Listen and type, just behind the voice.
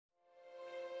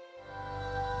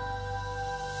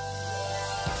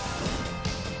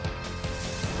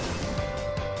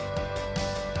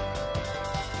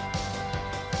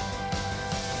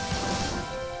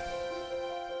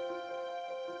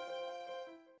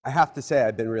I have to say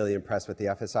I've been really impressed with the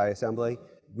FSI Assembly.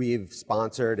 We've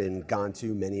sponsored and gone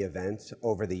to many events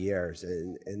over the years,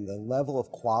 and the level of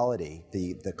quality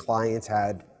the clients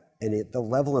had and the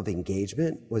level of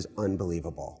engagement was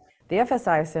unbelievable. The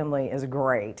FSI Assembly is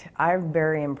great. I'm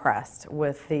very impressed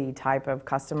with the type of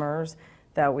customers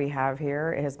that we have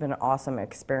here. It has been an awesome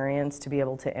experience to be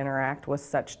able to interact with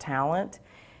such talent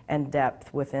and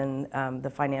depth within the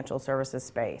financial services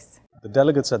space. The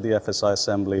delegates at the FSI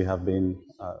Assembly have been,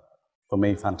 for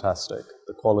me, fantastic.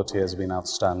 The quality has been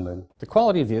outstanding. The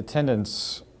quality of the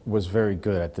attendance was very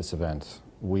good at this event.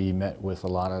 We met with a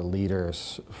lot of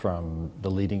leaders from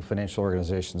the leading financial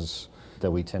organizations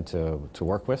that we tend to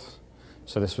work with.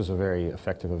 So this was a very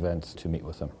effective event to meet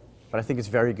with them. But I think it's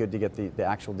very good to get the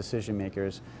actual decision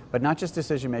makers, but not just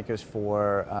decision makers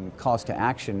for calls to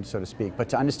action, so to speak, but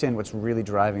to understand what's really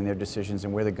driving their decisions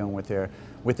and where they're going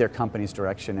with their company's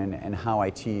direction, and how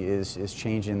IT is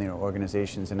changing their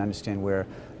organizations, and understand where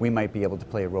we might be able to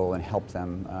play a role and help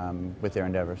them with their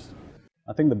endeavors.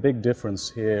 I think the big difference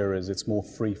here is it's more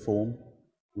free form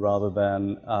rather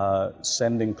than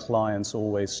sending clients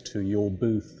always to your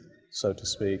booth, so to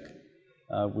speak.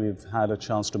 We've had a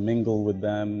chance to mingle with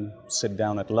them, sit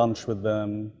down at lunch with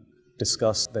them,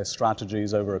 discuss their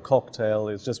strategies over a cocktail.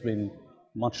 It's just been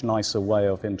a much nicer way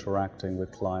of interacting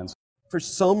with clients. For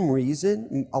some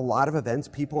reason, a lot of events,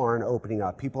 people aren't opening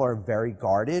up. People are very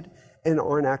guarded and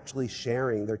aren't actually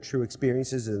sharing their true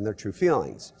experiences and their true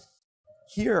feelings.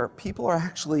 Here, people are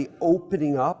actually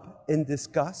opening up and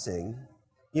discussing,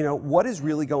 what is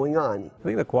really going on. I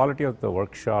think the quality of the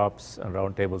workshops and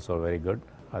roundtables were very good.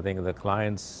 I think the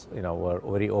clients, were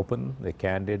very open, they're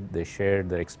candid, they shared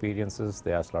their experiences,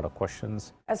 they asked a lot of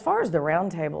questions. As far as the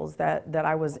roundtables that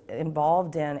I was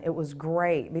involved in, it was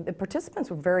great. The participants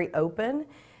were very open.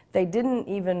 They didn't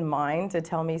even mind to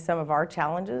tell me some of our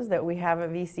challenges that we have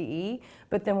at VCE,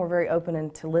 but then were very open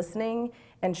into listening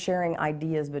and sharing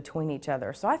ideas between each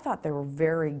other. So I thought they were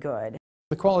very good.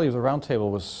 The quality of the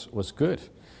roundtable was good.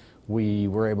 We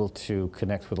were able to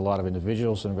connect with a lot of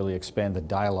individuals and really expand the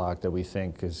dialogue that we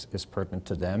think is pertinent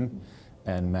to them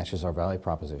and matches our value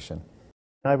proposition.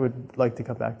 I would like to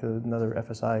come back to another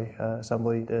FSI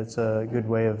assembly. It's a good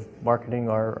way of marketing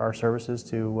our services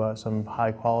to some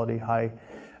high quality, high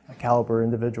caliber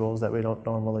individuals that we don't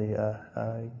normally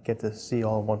get to see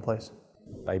all in one place.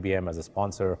 IBM as a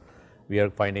sponsor, we are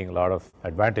finding a lot of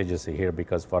advantages here,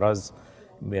 because for us,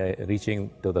 reaching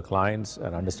to the clients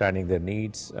and understanding their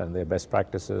needs and their best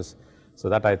practices. So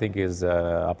that, I think, is an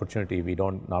opportunity we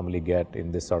don't normally get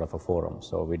in this sort of a forum.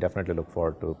 So we definitely look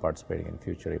forward to participating in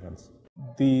future events.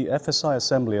 The FSI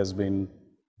Assembly has been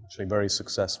actually very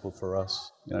successful for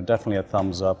us. Definitely a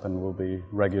thumbs up, and we'll be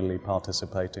regularly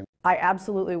participating. I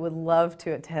absolutely would love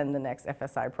to attend the next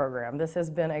FSI program. This has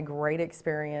been a great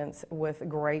experience with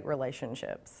great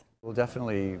relationships. We'll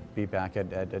definitely be back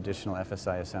at additional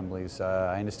FSI assemblies.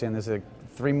 I understand there's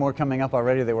 3 more coming up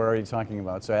already that we're already talking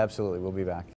about, so absolutely we'll be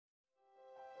back.